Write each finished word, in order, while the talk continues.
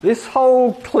This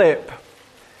whole clip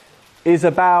is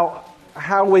about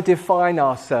how we define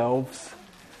ourselves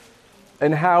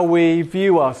and how we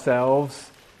view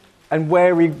ourselves and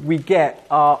where we get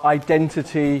our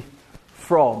identity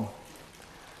from.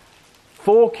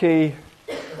 Forky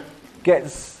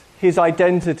gets his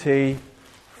identity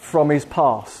from his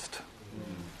past.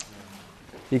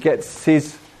 He gets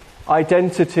his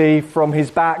identity from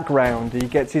his background. He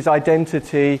gets his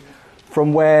identity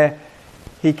from where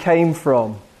he came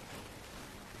from.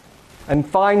 And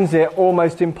finds it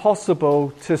almost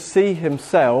impossible to see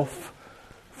himself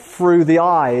through the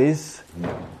eyes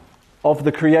of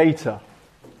the Creator.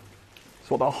 That's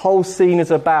what the whole scene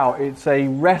is about. It's a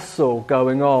wrestle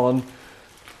going on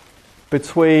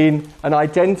between an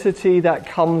identity that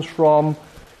comes from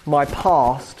my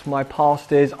past. My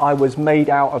past is I was made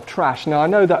out of trash. Now I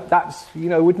know that's,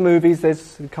 with movies,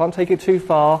 you can't take it too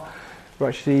far. We're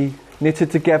actually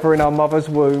knitted together in our mother's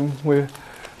womb. We're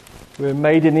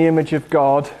made in the image of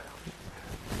God.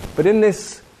 But in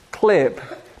this clip,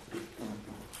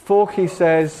 Forky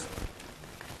says,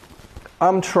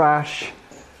 I'm trash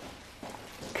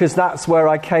because that's where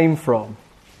I came from.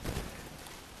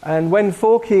 And when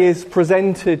Forky is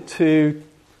presented to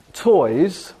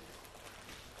toys,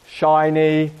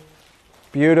 shiny,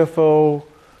 beautiful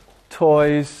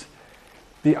toys,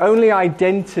 the only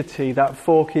identity that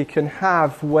Forky can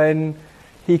have when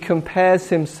he compares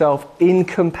himself in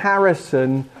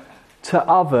comparison to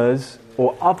others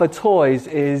or other toys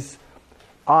is,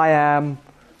 I am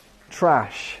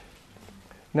trash.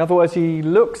 In other words, he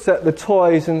looks at the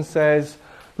toys and says,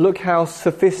 look how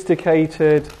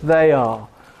sophisticated they are.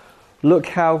 Look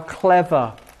how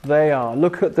clever they are.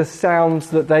 Look at the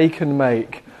sounds that they can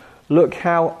make. Look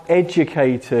how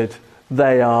educated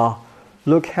they are.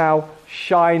 Look how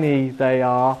shiny they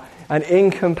are. And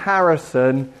in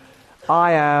comparison,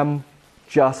 I am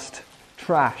just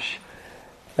trash.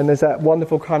 And there's that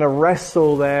wonderful kind of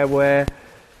wrestle there where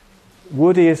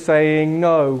Woody is saying,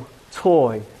 no,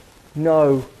 toy.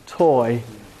 No, toy.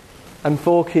 And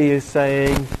Forky is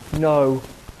saying, no,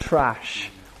 trash.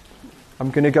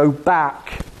 I'm going to go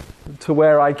back to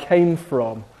where I came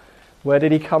from. Where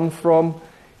did he come from?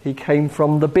 He came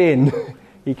from the bin.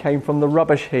 He came from the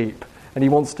rubbish heap. And he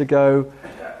wants to go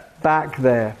back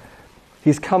there.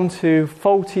 He's come to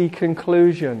faulty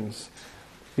conclusions.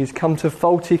 He's come to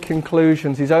faulty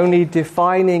conclusions. He's only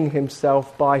defining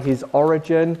himself by his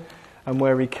origin and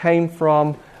where he came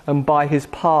from and by his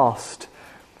past.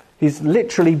 He's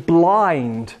literally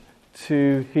blind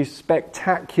to his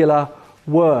spectacular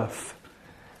worth.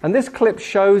 And this clip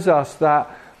shows us that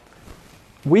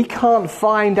we can't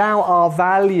find out our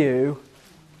value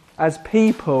as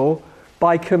people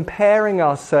by comparing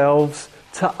ourselves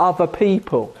to other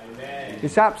people.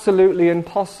 It's absolutely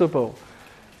impossible.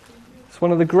 It's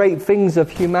one of the great things of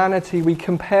humanity. We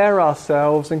compare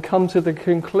ourselves and come to the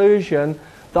conclusion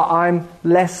that I'm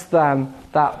less than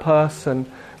that person.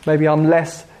 Maybe I'm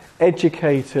less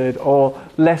educated or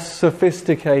less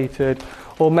sophisticated,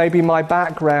 or maybe my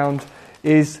background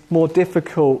is more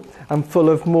difficult and full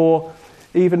of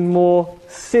even more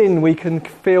sin. We can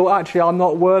feel, actually, I'm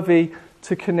not worthy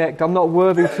to connect. I'm not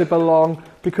worthy to belong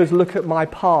because look at my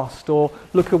past, or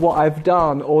look at what I've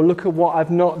done, or look at what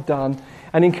I've not done.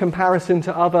 And in comparison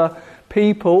to other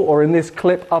people, or in this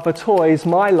clip, other toys,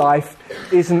 my life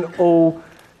isn't all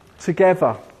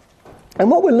together. And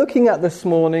what we're looking at this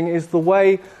morning is the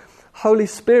way Holy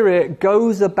Spirit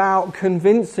goes about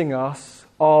convincing us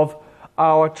of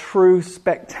our true,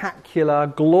 spectacular,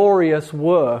 glorious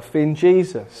worth in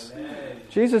Jesus. Amen.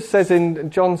 Jesus says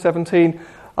in John 17,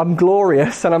 I'm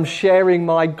glorious and I'm sharing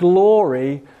my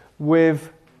glory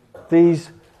with these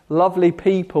lovely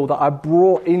people that I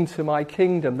brought into my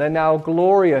kingdom. They're now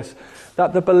glorious.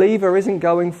 That the believer isn't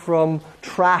going from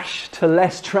trash to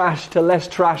less trash to less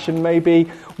trash and maybe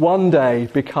one day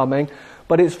becoming,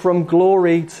 but it's from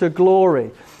glory to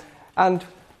glory. And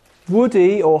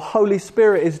Woody, or Holy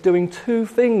Spirit, is doing two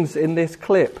things in this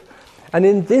clip. And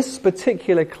in this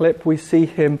particular clip, we see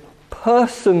him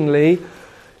personally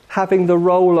having the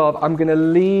role of, I'm going to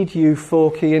lead you,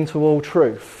 Forky, into all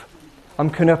truth. I'm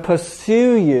going to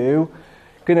pursue you,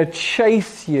 going to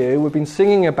chase you. We've been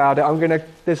singing about it.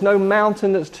 There's no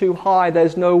mountain that's too high.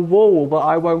 There's no wall that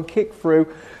I won't kick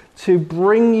through to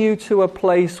bring you to a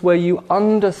place where you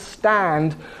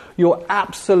understand your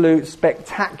absolute,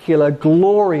 spectacular,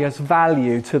 glorious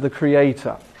value to the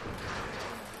Creator.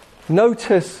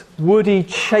 Notice Woody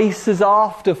chases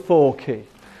after Forky.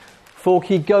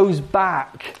 Forky goes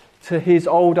back to his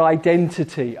old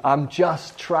identity. I'm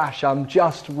just trash. I'm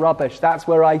just rubbish. That's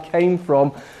where I came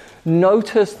from.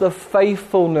 Notice the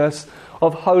faithfulness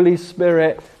of Holy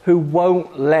Spirit who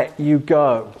won't let you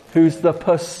go, who's the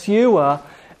pursuer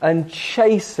and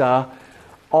chaser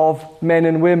of men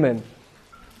and women.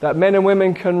 That men and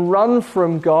women can run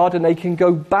from God and they can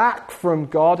go back from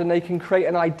God and they can create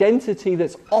an identity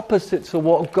that's opposite to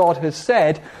what God has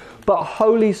said, but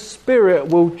Holy Spirit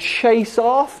will chase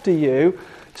after you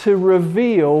to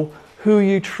reveal who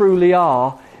you truly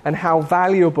are and how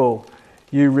valuable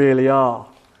you really are.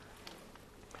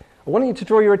 I want you to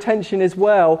draw your attention as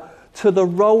well to the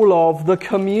role of the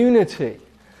community.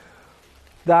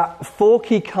 That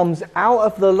Forky comes out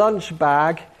of the lunch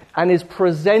bag and is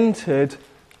presented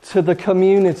to the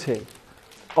community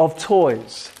of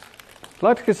toys. I'd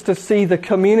like us to see the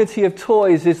community of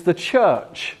toys is the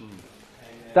church.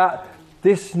 That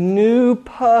this new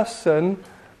person,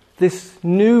 this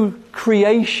new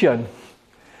creation,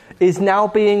 is now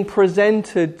being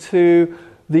presented to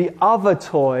the other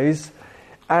toys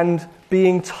and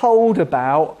being told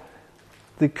about.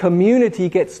 The community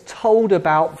gets told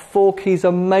about Forky's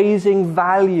amazing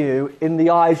value in the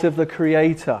eyes of the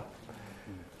Creator.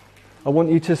 I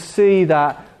want you to see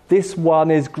that this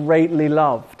one is greatly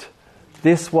loved.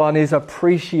 This one is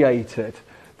appreciated.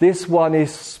 This one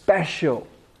is special.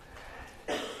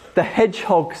 The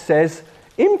hedgehog says,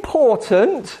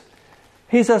 important,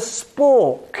 he's a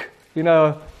spork. You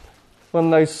know, one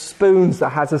of those spoons that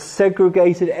has a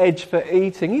segregated edge for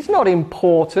eating. He's not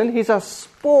important, he's a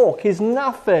spork, he's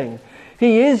nothing.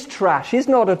 He is trash, he's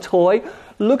not a toy.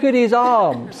 Look at his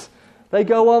arms. They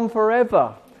go on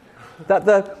forever. That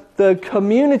the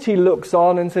community looks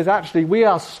on and says, actually, we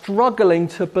are struggling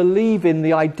to believe in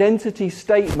the identity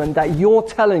statement that you're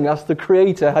telling us the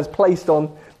Creator has placed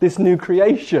on this new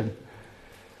creation.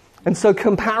 And so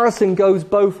comparison goes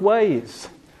both ways.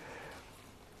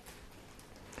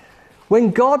 When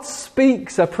God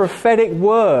speaks a prophetic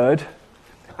word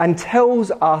and tells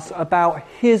us about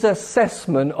his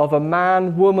assessment of a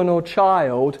man, woman or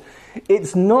child,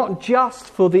 it's not just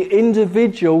for the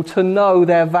individual to know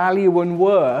their value and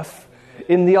worth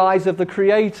in the eyes of the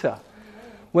Creator.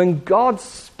 When God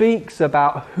speaks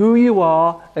about who you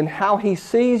are and how he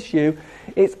sees you,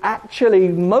 it's actually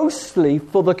mostly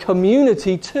for the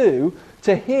community too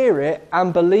to hear it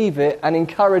and believe it and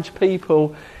encourage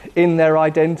people in their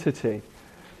identity.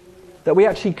 That we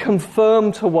actually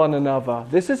confirm to one another,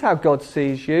 this is how God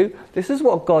sees you, this is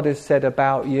what God has said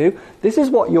about you, this is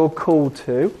what you're called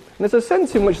to. And there's a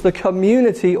sense in which the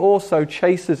community also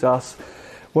chases us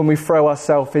when we throw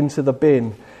ourselves into the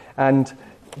bin and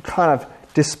kind of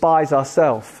despise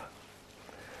ourselves.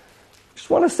 Just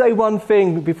want to say one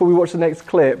thing before we watch the next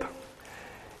clip,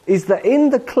 is that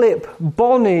in the clip,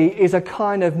 Bonnie is a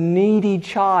kind of needy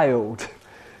child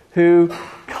who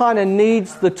kind of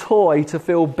needs the toy to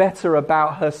feel better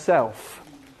about herself.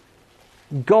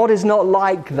 God is not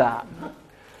like that.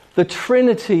 The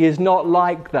Trinity is not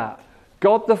like that.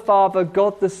 God the Father,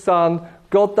 God the Son,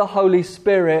 God the Holy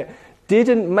Spirit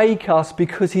didn't make us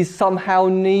because he's somehow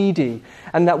needy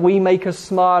and that we make a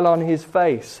smile on his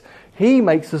face. He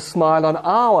makes a smile on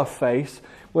our face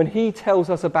when he tells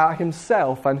us about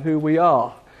himself and who we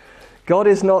are. God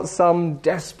is not some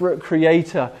desperate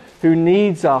creator who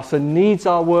needs us and needs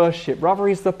our worship. Rather,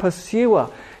 he's the pursuer.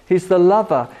 He's the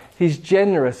lover. He's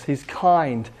generous. He's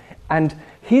kind. And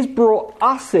he's brought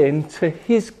us into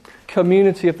his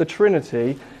community of the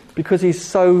Trinity because he's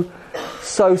so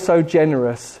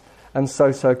generous and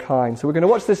so kind. So we're going to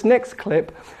watch this next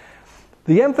clip.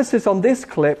 The emphasis on this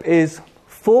clip is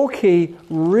Forky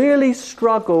really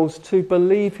struggles to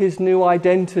believe his new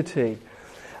identity.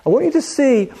 I want you to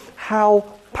see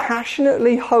how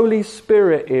passionately Holy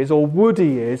Spirit is, or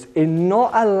Woody is, in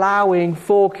not allowing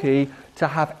Forky to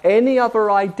have any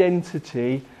other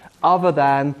identity other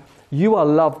than you are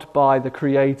loved by the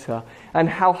Creator. And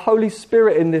how Holy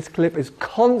Spirit in this clip is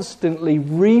constantly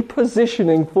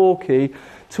repositioning Forky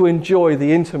to enjoy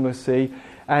the intimacy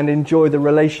and enjoy the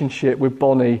relationship with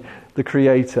Bonnie, the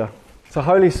Creator. So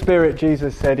Holy Spirit,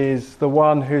 Jesus said, is the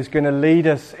one who's going to lead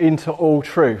us into all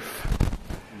truth.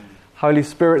 Holy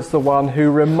Spirit's the one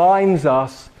who reminds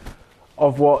us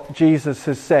of what Jesus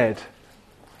has said.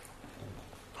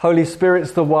 Holy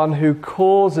Spirit's the one who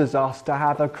causes us to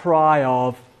have a cry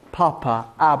of Papa,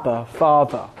 Abba,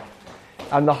 Father.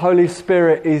 And the Holy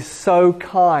Spirit is so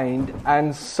kind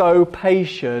and so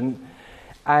patient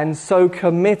and so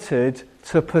committed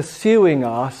to pursuing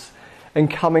us and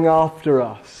coming after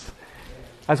us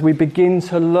as we begin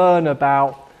to learn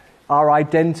about our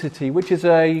identity, which is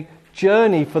a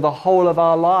journey for the whole of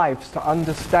our lives, to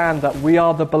understand that we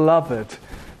are the beloved,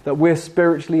 that we're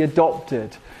spiritually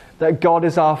adopted, that God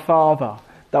is our Father,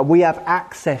 that we have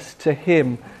access to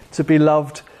him, to be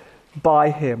loved by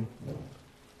him.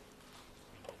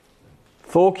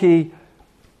 Forky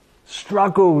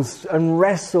struggles and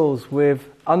wrestles with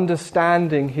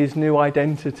understanding his new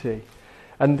identity.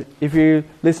 And if you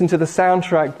listen to the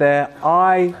soundtrack there,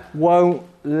 I won't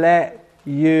let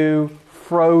you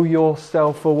throw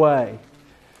yourself away.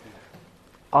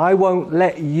 I won't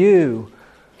let you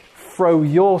throw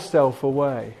yourself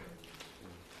away.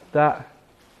 That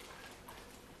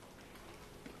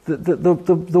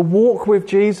the walk with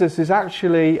Jesus is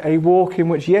actually a walk in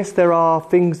which, yes, there are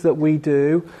things that we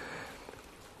do,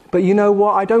 but you know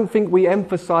what? I don't think we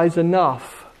emphasize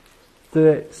enough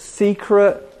the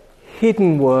secret,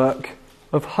 hidden work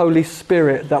of Holy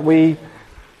Spirit, that we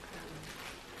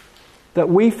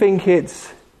think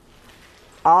it's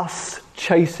us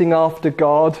chasing after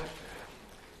God.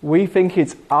 We think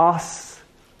it's us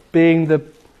being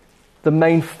the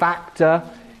main factor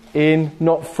in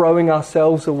not throwing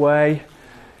ourselves away.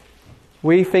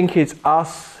 We think it's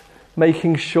us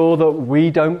making sure that we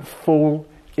don't fall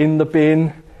in the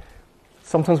bin.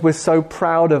 Sometimes we're so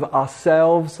proud of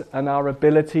ourselves and our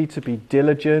ability to be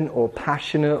diligent or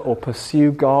passionate or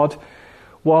pursue God,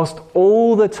 whilst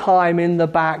all the time in the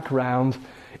background,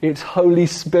 it's Holy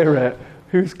Spirit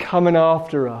who's coming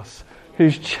after us,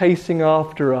 who's chasing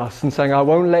after us and saying, I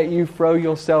won't let you throw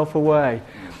yourself away.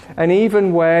 And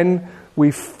even when we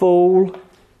fall,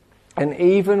 and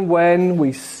even when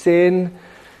we sin,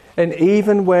 and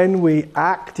even when we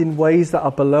act in ways that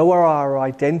are below our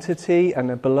identity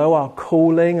and are below our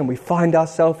calling, and we find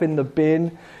ourselves in the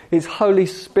bin, it's Holy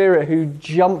Spirit who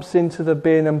jumps into the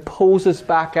bin and pulls us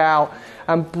back out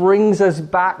and brings us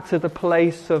back to the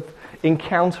place of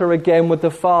encounter again with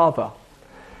the Father.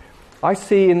 I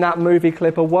see in that movie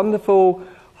clip a wonderful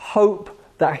hope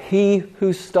that He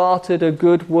who started a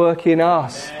good work in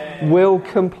us will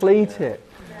complete it.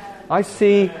 I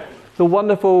see the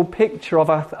wonderful picture of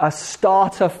a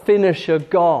starter-finisher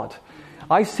God.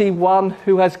 I see one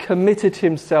who has committed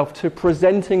himself to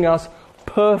presenting us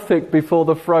perfect before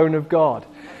the throne of God.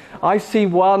 I see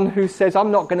one who says,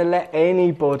 I'm not going to let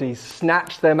anybody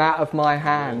snatch them out of my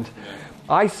hand.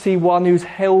 I see one who's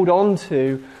held on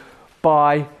to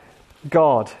by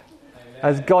God.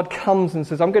 As God comes and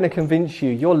says, I'm going to convince you,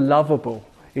 you're lovable.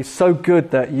 It's so good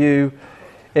that you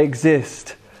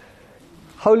exist.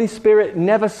 Holy Spirit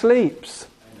never sleeps.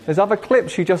 There's other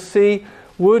clips you just see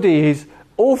Woody, he's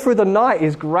all through the night,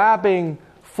 he's grabbing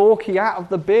Forky out of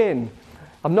the bin.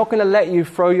 I'm not going to let you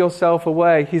throw yourself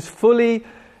away. He's fully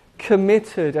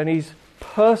committed and he's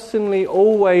personally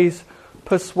always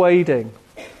persuading.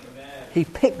 He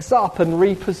picks up and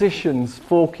repositions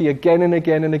Forky again and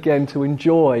again and again to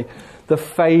enjoy the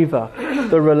favour,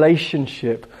 the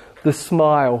relationship, the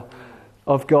smile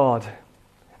of God.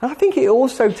 And I think it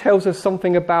also tells us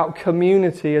something about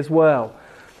community as well.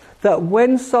 That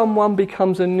when someone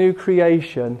becomes a new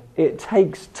creation, it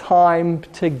takes time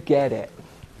to get it.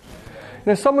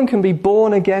 You know, someone can be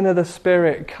born again of the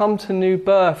Spirit, come to new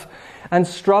birth, and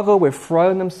struggle with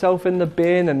throwing themselves in the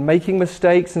bin and making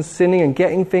mistakes and sinning and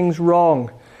getting things wrong.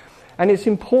 And it's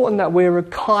important that we're a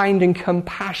kind and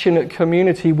compassionate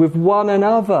community with one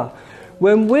another.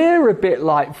 When we're a bit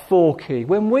like Forky,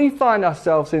 when we find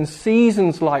ourselves in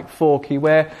seasons like Forky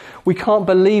where we can't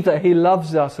believe that he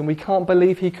loves us and we can't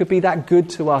believe he could be that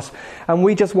good to us and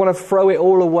we just want to throw it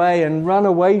all away and run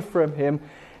away from him,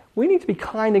 we need to be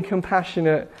kind and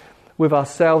compassionate with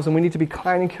ourselves, and we need to be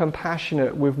kind and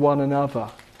compassionate with one another.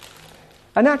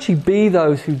 And actually be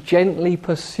those who gently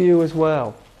pursue as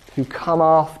well, who come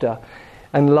after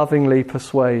and lovingly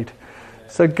persuade.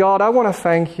 So God, I want to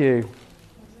thank you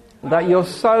that you're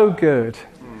so good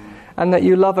and that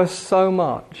you love us so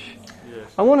much.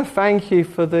 I want to thank you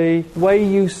for the way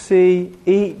you see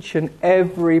each and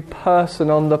every person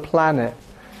on the planet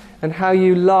and how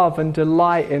you love and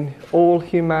delight in all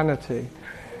humanity.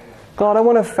 God, I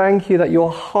want to thank you that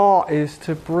your heart is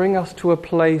to bring us to a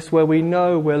place where we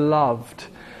know we're loved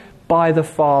by the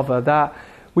Father, that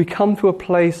we come to a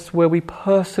place where we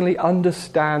personally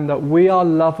understand that we are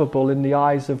lovable in the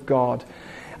eyes of God.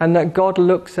 And that God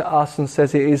looks at us and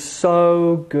says, it is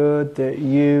so good that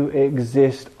you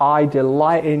exist. I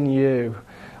delight in you.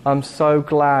 I'm so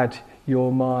glad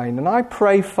you're mine. And I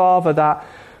pray, Father, that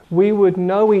we would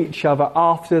know each other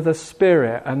after the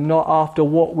Spirit and not after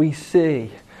what we see.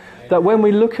 That when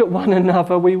we look at one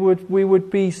another, we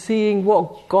would be seeing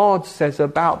what God says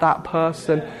about that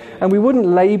person. And we wouldn't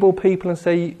label people and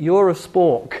say, you're a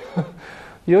spork.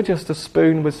 You're just a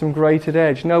spoon with some grated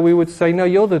edge. No, we would say, no,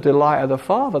 you're the delight of the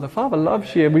Father. The Father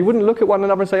loves you. We wouldn't look at one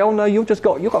another and say, oh no, you've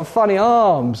got funny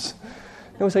arms.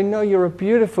 And we say, no, you're a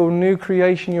beautiful new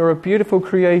creation. You're a beautiful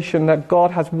creation that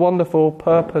God has wonderful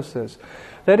purposes.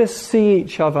 Let us see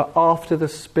each other after the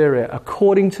Spirit,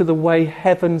 according to the way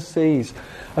heaven sees,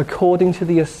 according to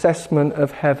the assessment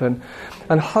of heaven.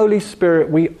 And Holy Spirit,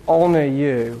 we honour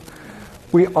you.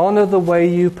 We honour the way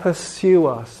you pursue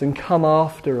us and come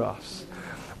after us.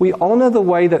 We honour the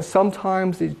way that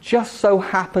sometimes it just so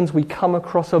happens we come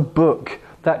across a book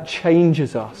that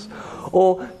changes us.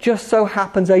 Or just so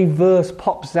happens a verse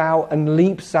pops out and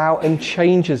leaps out and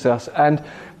changes us and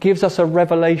gives us a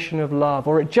revelation of love.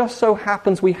 Or it just so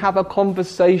happens we have a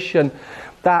conversation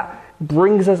that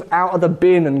brings us out of the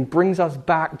bin and brings us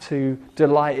back to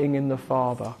delighting in the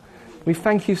Father. We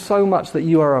thank you so much that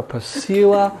you are a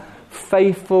pursuer,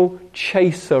 faithful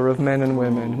chaser of men and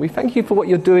women. We thank you for what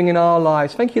you're doing in our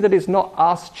lives. Thank you that it's not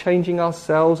us changing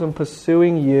ourselves and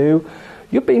pursuing you.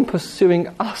 You've been pursuing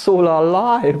us all our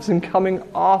lives and coming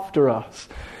after us.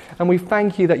 And we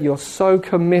thank you that you're so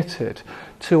committed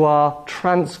to our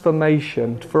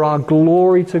transformation, for our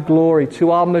glory to glory,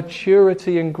 to our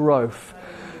maturity and growth.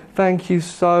 Thank you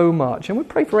so much. And we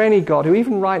pray for any God who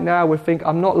even right now would think,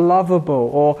 I'm not lovable,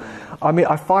 or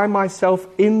I find myself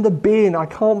in the bin. I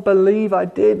can't believe I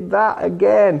did that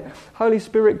again. Holy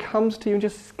Spirit comes to you and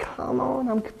just, come on,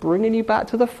 I'm bringing you back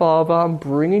to the Father. I'm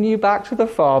bringing you back to the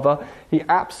Father. He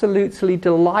absolutely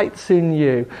delights in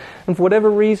you. And for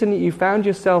whatever reason you found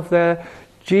yourself there,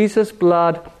 Jesus'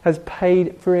 blood has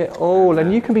paid for it all.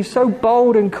 And you can be so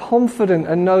bold and confident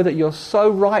and know that you're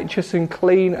so righteous and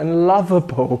clean and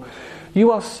lovable.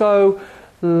 You are so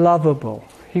lovable.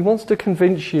 He wants to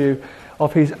convince you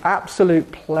of his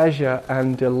absolute pleasure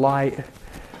and delight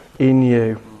in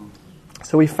you.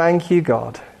 So we thank you,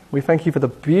 God. We thank you for the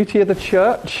beauty of the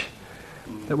church,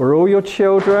 that we're all your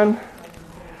children,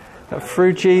 that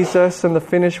through Jesus and the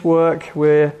finished work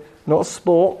we're not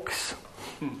sporks.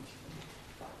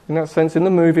 In that sense, in the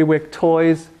movie, we're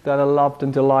toys that are loved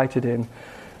and delighted in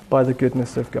by the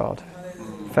goodness of God.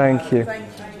 Thank you.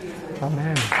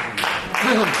 Amen.